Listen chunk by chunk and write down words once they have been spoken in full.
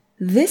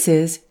This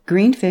is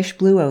Greenfish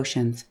Blue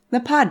Oceans, the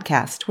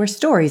podcast where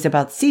stories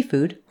about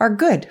seafood are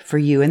good for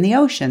you in the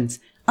oceans.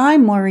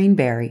 I'm Maureen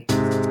Berry.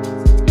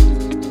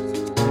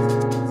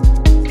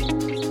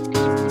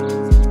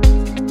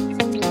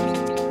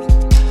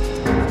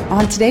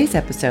 On today's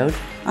episode,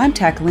 I'm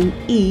tackling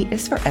E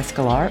is for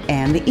Escolar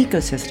and the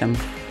ecosystem.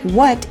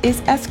 What is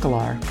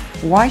Escolar?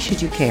 Why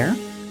should you care?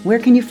 Where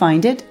can you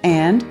find it?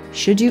 And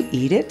should you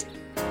eat it?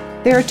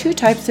 There are two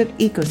types of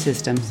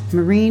ecosystems,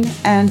 marine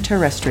and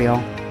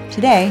terrestrial.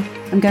 Today,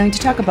 I'm going to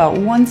talk about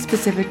one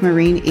specific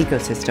marine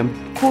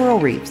ecosystem, coral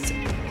reefs.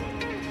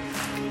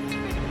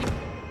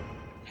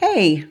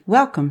 Hey,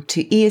 welcome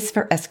to E is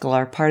for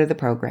Escolar part of the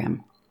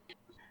program.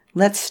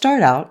 Let's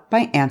start out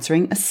by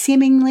answering a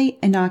seemingly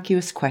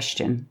innocuous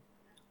question.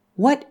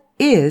 What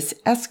is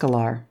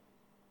Escolar?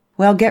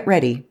 Well, get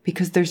ready,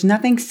 because there's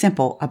nothing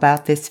simple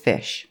about this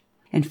fish.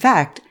 In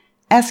fact,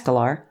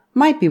 Escolar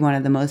might be one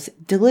of the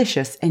most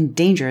delicious and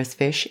dangerous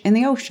fish in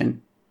the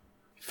ocean.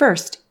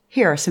 First,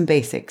 here are some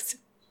basics.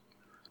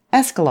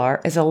 Escolar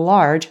is a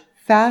large,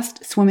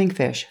 fast-swimming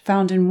fish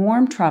found in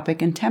warm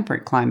tropic and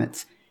temperate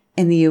climates.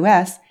 In the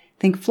U.S.,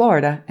 think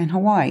Florida and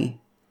Hawaii.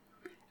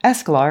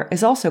 Escolar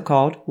is also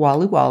called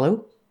walu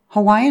walu,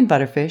 Hawaiian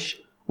butterfish,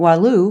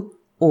 walu,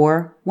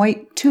 or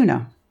white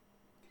tuna.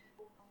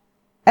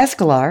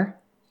 Escolar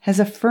has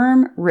a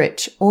firm,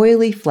 rich,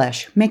 oily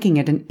flesh, making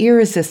it an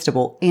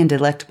irresistible and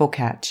delectable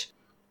catch.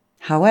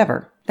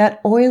 However, that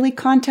oily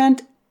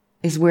content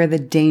is where the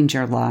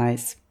danger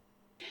lies.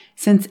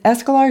 Since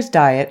Escolar's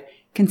diet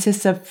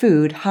consists of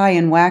food high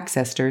in wax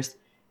esters,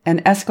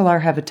 and Escolar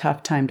have a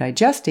tough time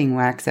digesting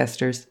wax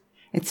esters,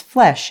 its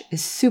flesh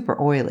is super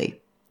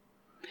oily.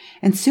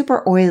 And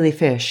super oily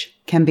fish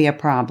can be a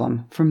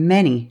problem for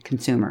many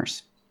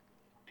consumers.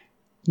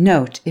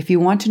 Note, if you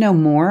want to know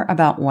more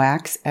about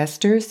wax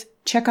esters,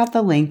 check out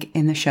the link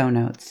in the show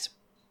notes.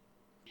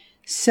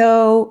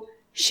 So,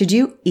 should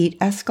you eat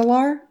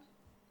Escolar?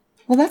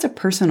 Well, that's a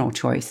personal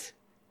choice.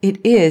 It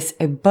is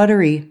a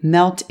buttery,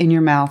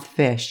 melt-in-your-mouth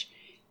fish,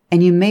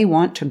 and you may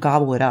want to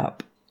gobble it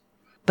up.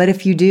 But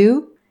if you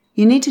do,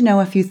 you need to know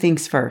a few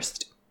things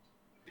first.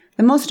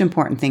 The most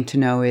important thing to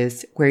know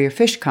is where your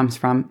fish comes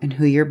from and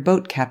who your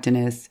boat captain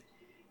is,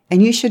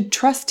 and you should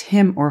trust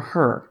him or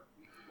her.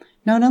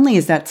 Not only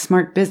is that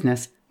smart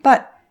business,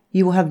 but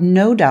you will have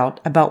no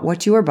doubt about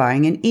what you are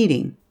buying and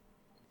eating.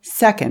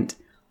 Second,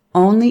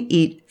 only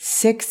eat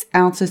 6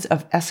 ounces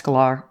of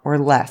Escolar or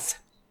less.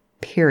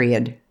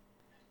 Period.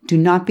 Do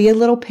not be a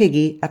little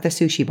piggy at the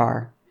sushi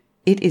bar.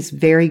 It is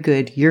very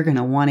good. You're going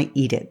to want to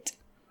eat it.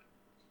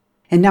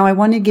 And now I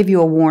want to give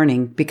you a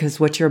warning, because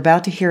what you're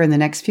about to hear in the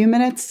next few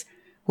minutes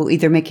will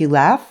either make you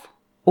laugh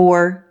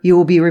or you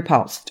will be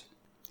repulsed.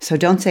 So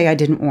don't say I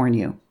didn't warn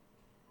you.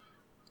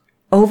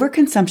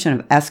 Overconsumption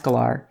of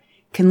Escolar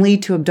can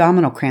lead to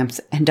abdominal cramps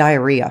and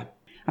diarrhea.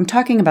 I'm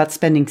talking about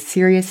spending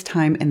serious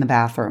time in the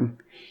bathroom.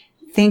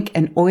 Think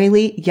an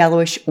oily,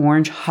 yellowish,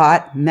 orange,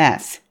 hot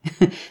mess.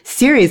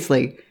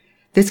 Seriously,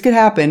 this could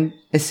happen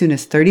as soon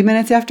as 30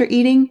 minutes after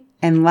eating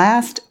and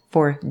last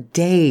for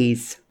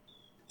days.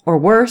 Or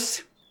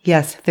worse,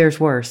 yes, there's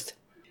worse.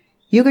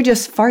 You could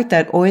just fart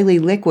that oily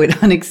liquid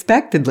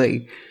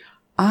unexpectedly.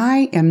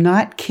 I am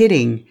not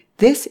kidding.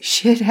 This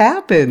shit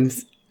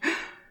happens.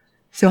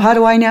 So how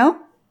do I know?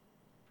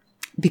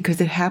 Because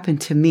it happened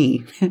to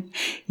me.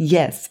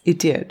 Yes, it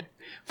did.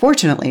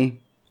 Fortunately,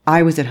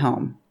 I was at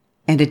home,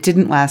 and it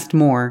didn't last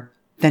more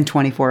than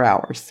 24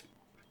 hours.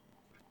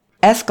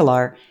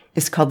 Escolar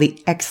is called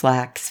the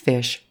X-lax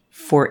fish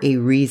for a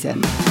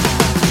reason.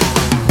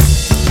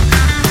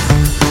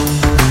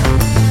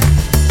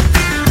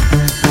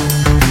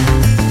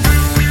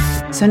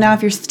 So now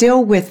if you're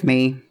still with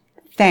me,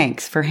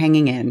 thanks for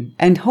hanging in,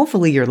 and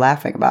hopefully you're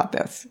laughing about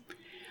this.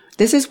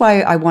 This is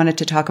why I wanted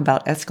to talk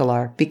about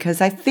Escolar, because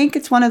I think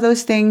it's one of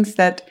those things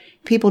that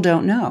people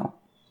don't know.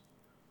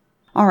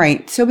 All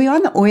right, so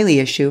beyond the oily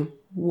issue,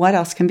 what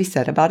else can be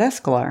said about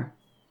Escolar?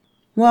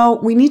 Well,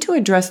 we need to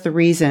address the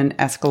reason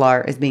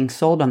Escolar is being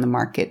sold on the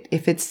market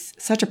if it's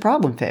such a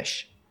problem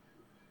fish.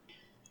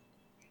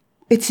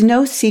 It's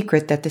no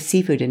secret that the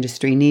seafood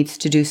industry needs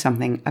to do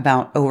something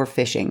about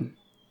overfishing.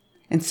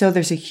 And so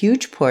there's a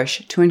huge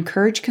push to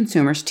encourage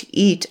consumers to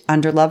eat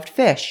underloved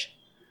fish.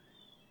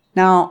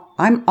 Now,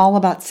 I'm all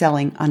about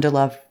selling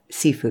underloved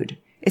seafood.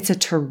 It's a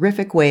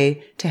terrific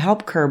way to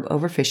help curb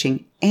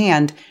overfishing,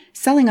 and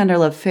selling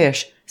underloved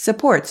fish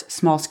supports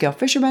small-scale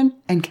fishermen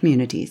and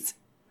communities.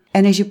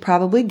 And as you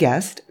probably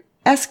guessed,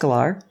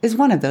 Escolar is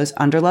one of those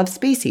underloved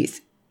species.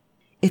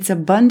 It's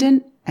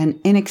abundant and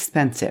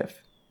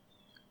inexpensive.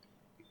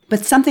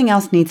 But something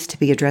else needs to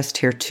be addressed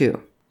here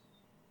too.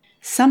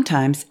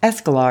 Sometimes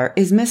Escolar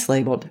is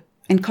mislabeled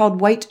and called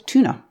white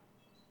tuna.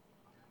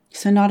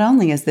 So not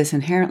only is this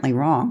inherently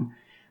wrong,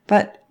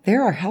 but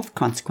there are health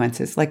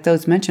consequences like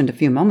those mentioned a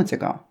few moments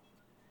ago.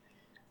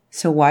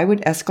 So why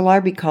would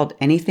Escolar be called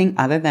anything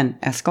other than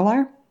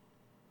Escolar?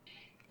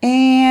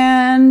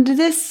 And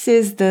this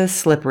is the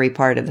slippery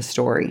part of the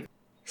story.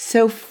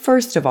 So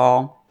first of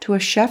all, to a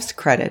chef's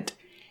credit,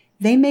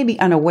 they may be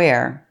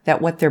unaware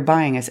that what they're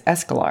buying is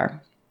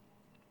escolar.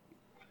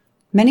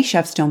 Many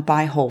chefs don't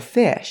buy whole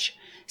fish,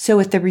 so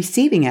at the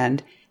receiving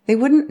end, they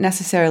wouldn't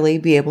necessarily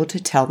be able to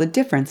tell the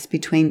difference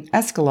between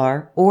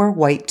escolar or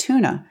white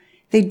tuna.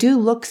 They do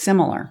look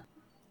similar.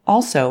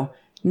 Also,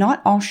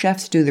 not all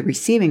chefs do the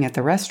receiving at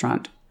the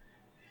restaurant.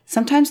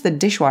 Sometimes the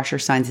dishwasher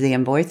signs the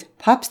invoice,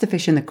 pops the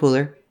fish in the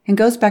cooler, and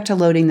goes back to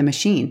loading the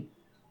machine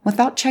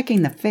without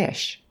checking the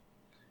fish.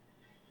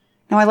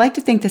 Now, I like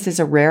to think this is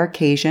a rare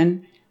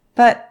occasion,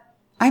 but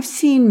I've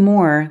seen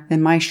more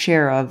than my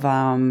share of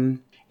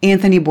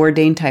Anthony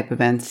Bourdain type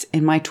events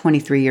in my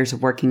 23 years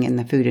of working in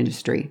the food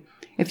industry.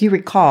 If you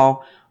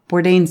recall,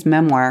 Bourdain's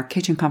memoir,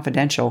 Kitchen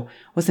Confidential,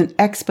 was an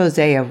expose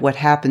of what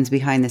happens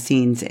behind the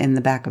scenes in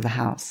the back of the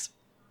house.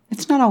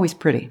 It's not always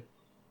pretty.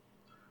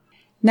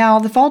 Now,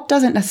 the fault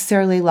doesn't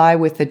necessarily lie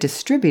with the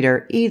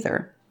distributor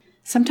either.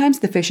 Sometimes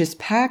the fish is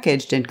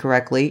packaged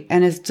incorrectly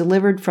and is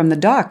delivered from the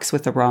docks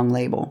with the wrong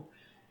label.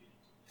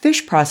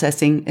 Fish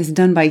processing is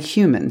done by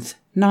humans,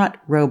 not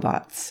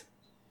robots.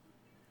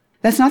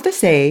 That's not to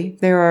say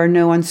there are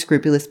no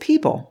unscrupulous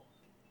people.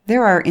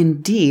 There are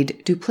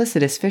indeed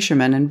duplicitous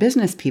fishermen and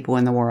business people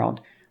in the world.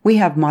 We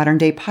have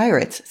modern-day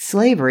pirates,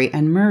 slavery,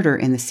 and murder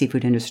in the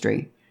seafood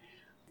industry.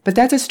 But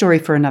that's a story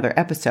for another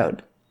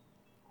episode.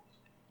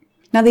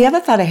 Now, the other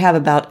thought I have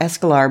about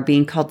escolar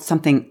being called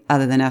something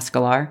other than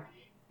escolar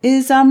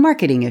is a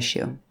marketing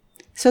issue.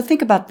 So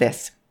think about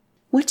this.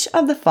 Which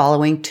of the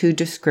following two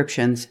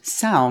descriptions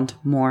sound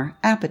more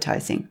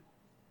appetizing?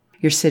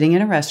 You're sitting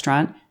in a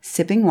restaurant,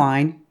 sipping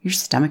wine, your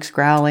stomach's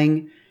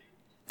growling.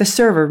 The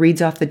server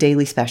reads off the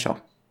daily special.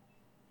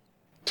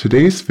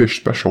 Today's fish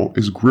special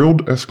is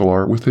grilled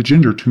escolar with a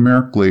ginger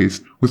turmeric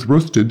glaze with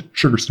roasted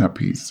sugar snap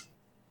peas.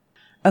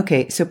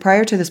 Okay, so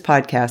prior to this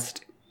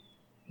podcast,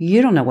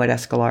 you don't know what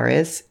escolar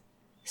is,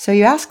 so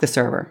you ask the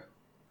server.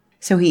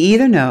 So he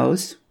either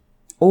knows,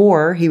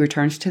 or he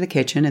returns to the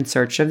kitchen in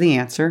search of the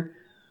answer,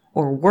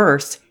 or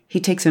worse, he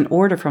takes an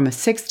order from a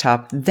six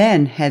top,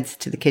 then heads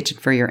to the kitchen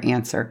for your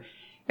answer,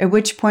 at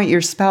which point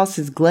your spouse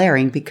is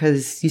glaring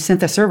because you sent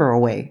the server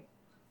away.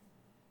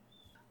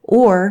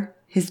 Or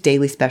his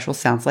daily special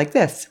sounds like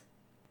this.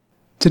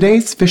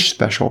 Today's fish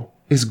special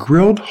is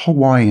grilled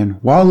Hawaiian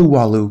walu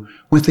walu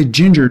with a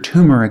ginger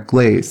turmeric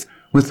glaze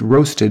with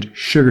roasted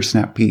sugar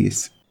snap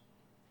peas.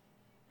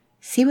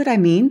 See what I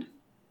mean?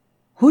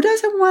 Who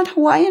doesn't want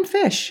Hawaiian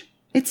fish?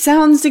 It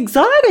sounds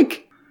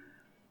exotic.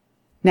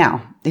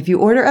 Now, if you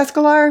order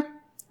escolar,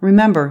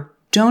 remember,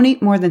 don't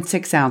eat more than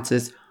 6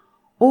 ounces,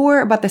 or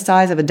about the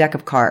size of a deck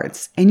of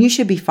cards, and you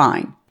should be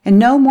fine, and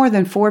no more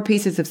than 4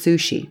 pieces of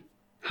sushi.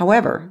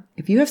 However,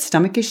 if you have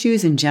stomach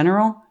issues in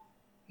general,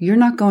 you're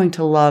not going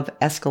to love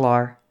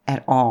escolar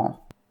at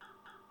all.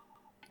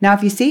 Now,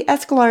 if you see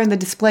escolar in the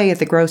display at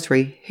the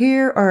grocery,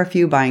 here are a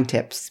few buying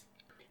tips.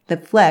 The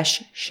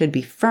flesh should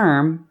be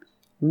firm,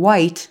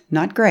 white,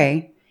 not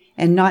gray,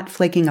 and not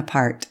flaking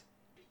apart.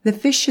 The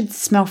fish should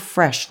smell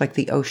fresh like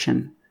the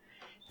ocean.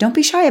 Don't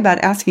be shy about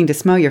asking to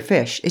smell your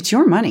fish. It's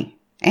your money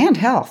and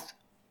health.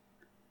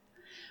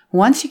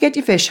 Once you get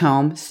your fish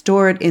home,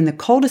 store it in the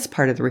coldest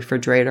part of the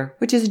refrigerator,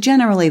 which is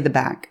generally the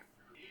back.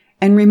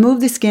 And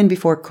remove the skin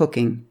before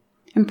cooking.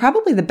 And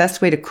probably the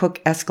best way to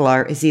cook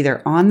escolar is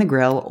either on the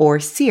grill or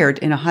seared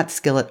in a hot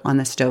skillet on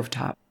the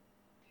stovetop.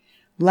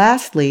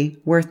 Lastly,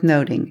 worth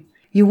noting,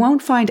 you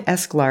won't find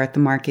escolar at the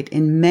market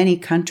in many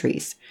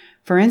countries.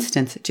 For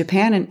instance,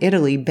 Japan and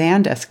Italy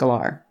banned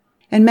escolar,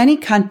 and many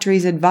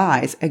countries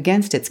advise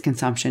against its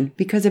consumption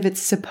because of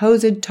its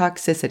supposed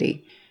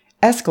toxicity.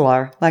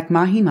 Escolar, like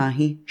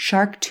mahi-mahi,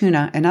 shark,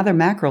 tuna, and other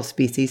mackerel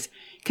species,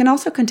 can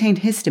also contain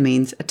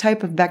histamines, a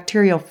type of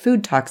bacterial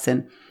food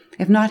toxin,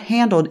 if not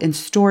handled and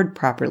stored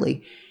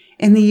properly.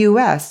 In the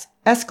U.S.,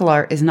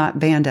 escolar is not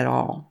banned at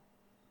all.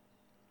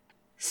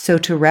 So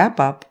to wrap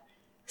up,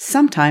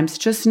 sometimes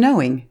just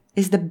knowing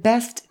is the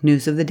best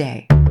news of the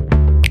day.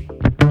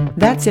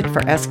 That's it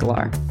for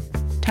escolar.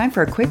 Time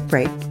for a quick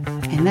break,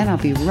 and then I'll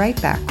be right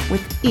back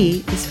with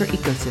E is for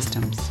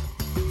Ecosystems.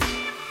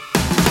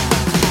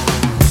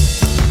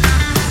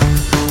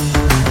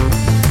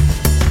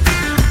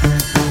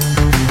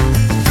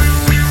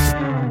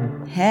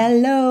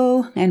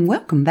 Hello, and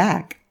welcome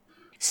back.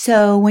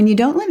 So, when you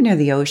don't live near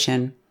the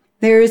ocean,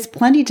 there is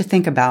plenty to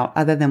think about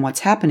other than what's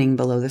happening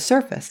below the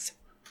surface.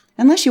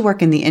 Unless you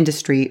work in the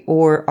industry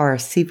or are a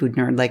seafood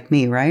nerd like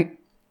me, right?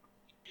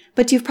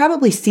 But you've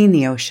probably seen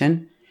the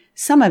ocean.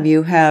 Some of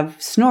you have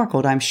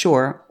snorkeled, I'm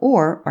sure,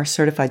 or are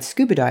certified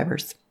scuba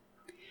divers.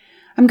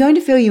 I'm going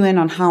to fill you in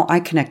on how I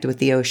connected with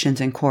the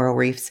oceans and coral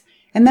reefs,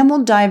 and then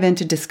we'll dive in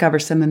to discover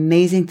some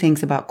amazing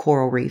things about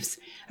coral reefs,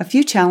 a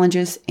few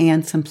challenges,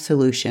 and some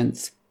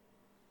solutions.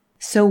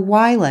 So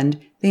Wyland,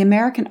 the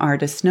American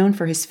artist known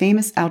for his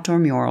famous outdoor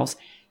murals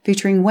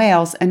featuring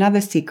whales and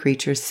other sea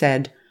creatures,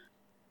 said,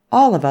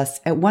 "All of us,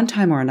 at one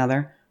time or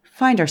another,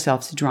 find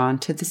ourselves drawn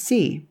to the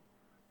sea."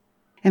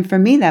 And for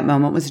me, that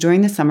moment was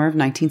during the summer of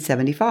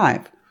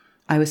 1975.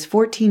 I was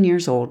 14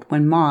 years old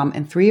when Mom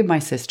and 3 of my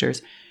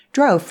sisters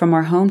drove from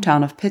our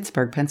hometown of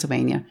Pittsburgh,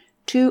 Pennsylvania,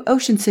 to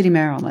Ocean City,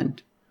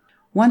 Maryland.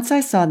 Once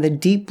I saw the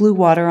deep blue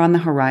water on the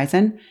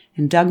horizon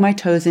and dug my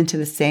toes into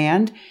the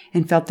sand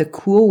and felt the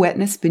cool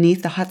wetness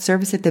beneath the hot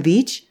surface at the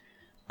beach,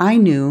 I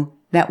knew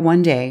that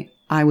one day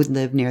I would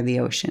live near the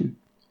ocean.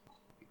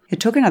 It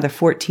took another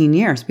 14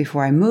 years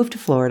before I moved to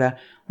Florida,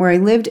 where I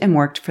lived and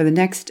worked for the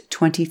next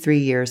 23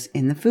 years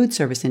in the food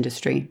service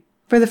industry.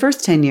 For the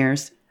first 10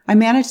 years, I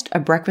managed a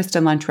breakfast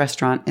and lunch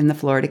restaurant in the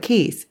Florida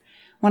Keys.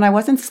 When I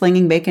wasn't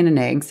slinging bacon and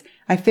eggs,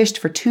 I fished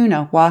for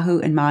tuna, wahoo,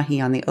 and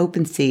mahi on the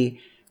open sea,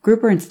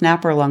 grouper and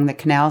snapper along the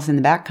canals in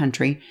the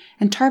backcountry,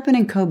 and tarpon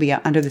and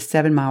cobia under the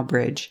 7-mile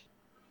bridge.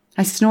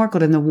 I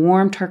snorkeled in the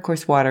warm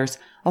turquoise waters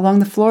along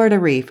the Florida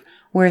Reef,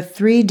 where a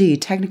 3D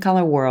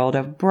Technicolor world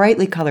of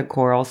brightly colored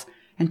corals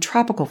and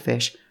tropical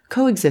fish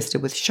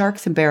coexisted with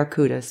sharks and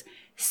barracudas,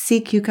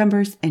 sea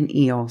cucumbers, and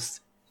eels.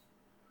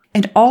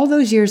 And all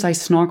those years I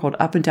snorkeled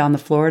up and down the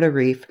Florida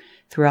Reef,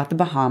 throughout the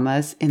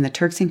Bahamas, in the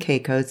Turks and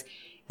Caicos,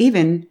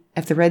 even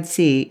at the Red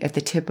Sea at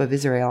the tip of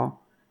Israel,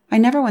 I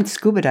never went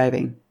scuba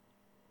diving.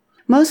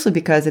 Mostly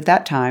because at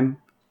that time,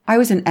 I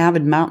was an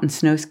avid mountain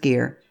snow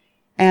skier,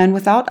 and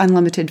without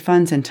unlimited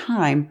funds and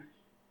time,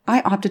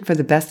 I opted for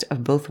the best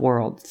of both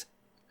worlds.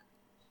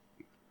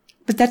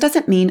 But that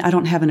doesn't mean I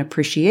don't have an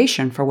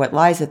appreciation for what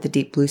lies at the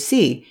deep blue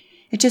sea.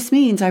 It just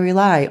means I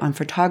rely on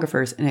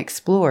photographers and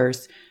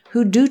explorers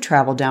who do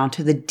travel down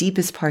to the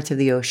deepest parts of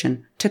the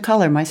ocean to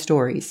color my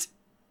stories.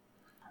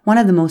 One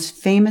of the most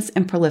famous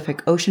and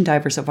prolific ocean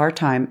divers of our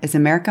time is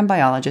American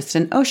biologist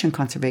and ocean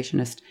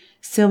conservationist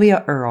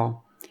Sylvia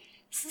Earle.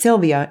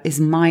 Sylvia is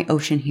my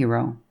ocean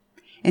hero,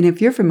 and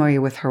if you're familiar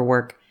with her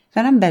work,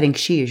 then I'm betting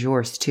she is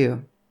yours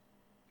too.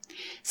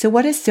 So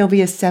what has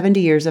Sylvia's 70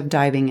 years of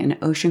diving and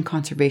ocean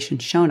conservation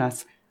shown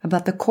us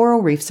about the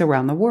coral reefs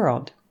around the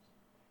world?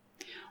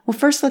 Well,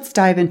 first let's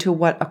dive into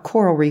what a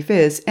coral reef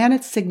is and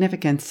its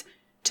significance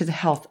to the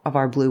health of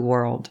our blue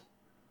world.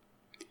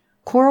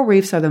 Coral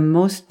reefs are the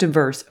most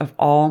diverse of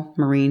all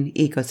marine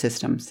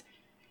ecosystems.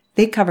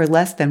 They cover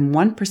less than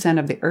 1%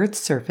 of the Earth's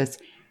surface,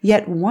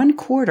 yet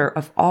 1/4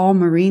 of all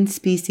marine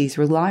species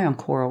rely on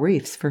coral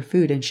reefs for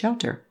food and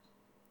shelter.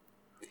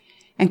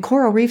 And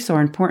coral reefs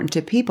are important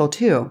to people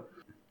too.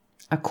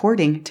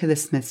 According to the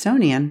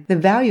Smithsonian, the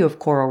value of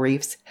coral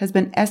reefs has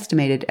been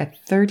estimated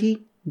at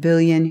 $30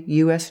 billion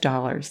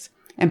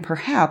and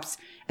perhaps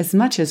as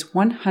much as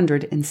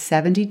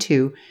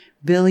 $172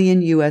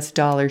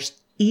 billion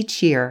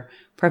each year,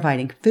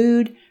 providing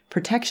food,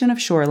 protection of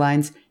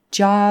shorelines,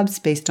 jobs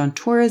based on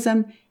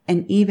tourism,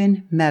 and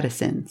even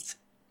medicines.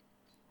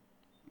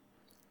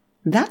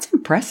 That's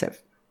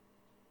impressive.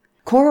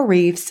 Coral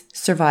reefs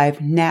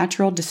survive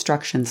natural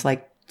destructions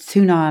like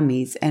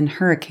tsunamis and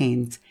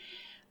hurricanes,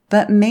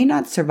 but may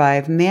not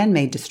survive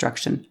man-made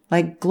destruction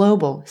like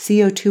global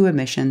CO2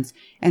 emissions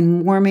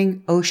and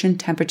warming ocean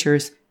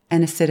temperatures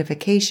and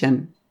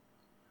acidification.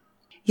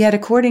 Yet,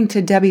 according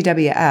to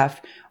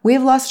WWF, we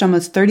have lost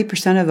almost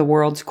 30% of the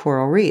world's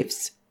coral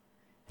reefs.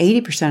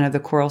 80% of the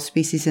coral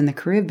species in the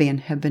Caribbean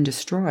have been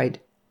destroyed.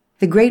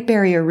 The Great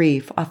Barrier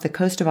Reef off the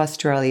coast of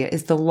Australia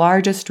is the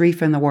largest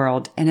reef in the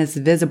world and is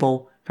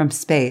visible from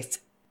space.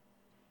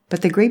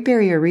 But the Great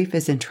Barrier Reef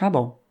is in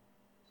trouble.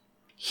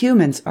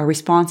 Humans are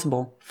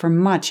responsible for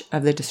much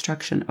of the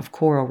destruction of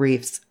coral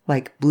reefs,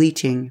 like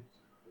bleaching.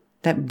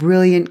 That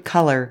brilliant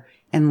color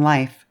and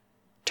life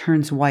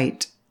turns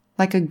white,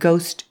 like a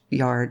ghost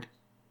yard.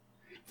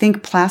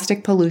 Think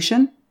plastic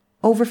pollution,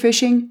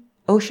 overfishing,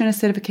 ocean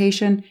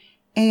acidification,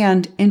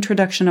 and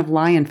introduction of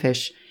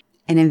lionfish,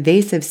 an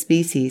invasive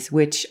species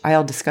which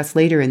I'll discuss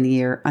later in the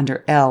year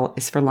under L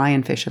is for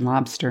lionfish and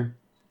lobster.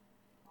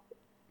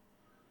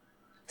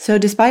 So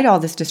despite all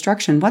this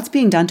destruction, what's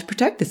being done to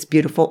protect this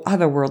beautiful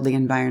otherworldly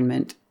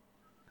environment?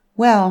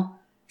 Well,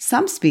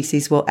 some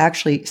species will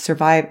actually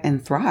survive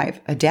and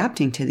thrive,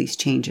 adapting to these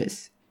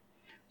changes.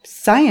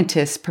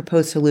 Scientists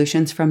propose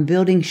solutions from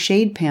building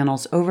shade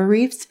panels over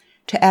reefs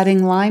to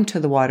adding lime to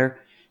the water,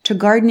 to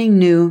gardening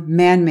new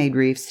man-made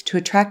reefs to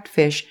attract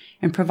fish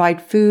and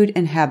provide food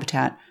and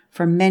habitat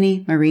for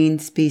many marine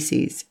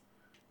species.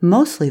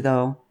 Mostly,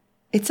 though,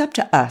 it's up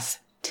to us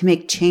to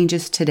make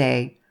changes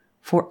today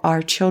for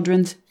our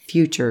children's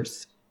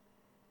futures.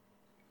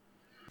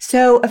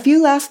 So, a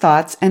few last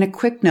thoughts and a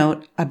quick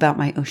note about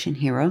my ocean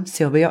hero,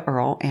 Sylvia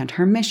Earle, and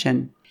her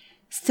mission.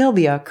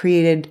 Sylvia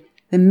created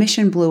the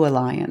Mission Blue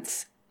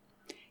Alliance.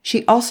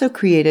 She also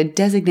created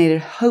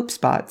designated hope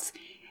spots,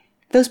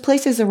 those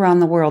places around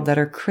the world that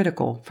are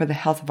critical for the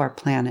health of our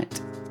planet.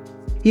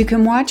 You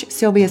can watch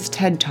Sylvia's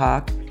TED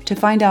Talk to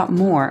find out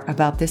more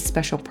about this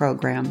special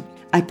program.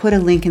 I put a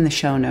link in the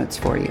show notes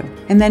for you.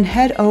 And then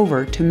head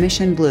over to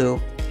Mission Blue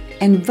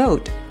and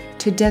vote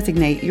to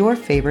designate your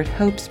favorite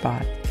hope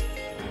spot.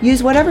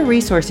 Use whatever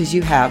resources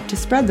you have to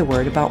spread the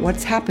word about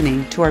what's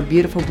happening to our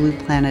beautiful blue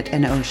planet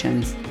and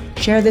oceans.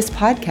 Share this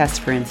podcast,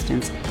 for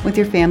instance, with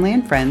your family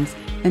and friends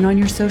and on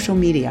your social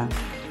media.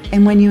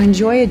 And when you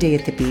enjoy a day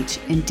at the beach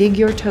and dig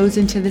your toes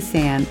into the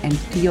sand and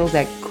feel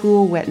that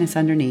cool wetness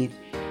underneath,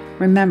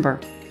 remember,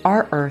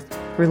 our Earth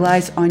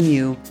relies on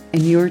you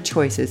and your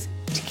choices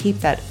to keep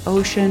that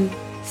ocean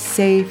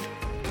safe,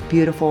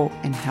 beautiful,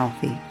 and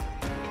healthy.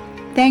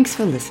 Thanks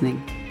for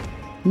listening.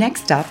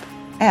 Next up,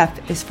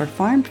 F is for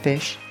farmed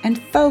fish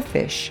and faux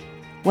fish.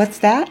 What's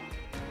that?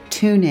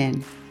 Tune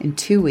in. In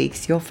 2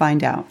 weeks, you'll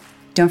find out.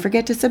 Don't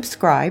forget to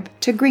subscribe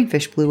to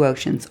Greenfish Blue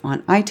Oceans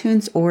on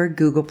iTunes or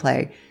Google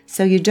Play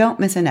so you don't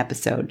miss an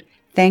episode.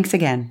 Thanks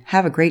again.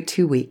 Have a great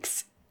 2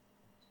 weeks.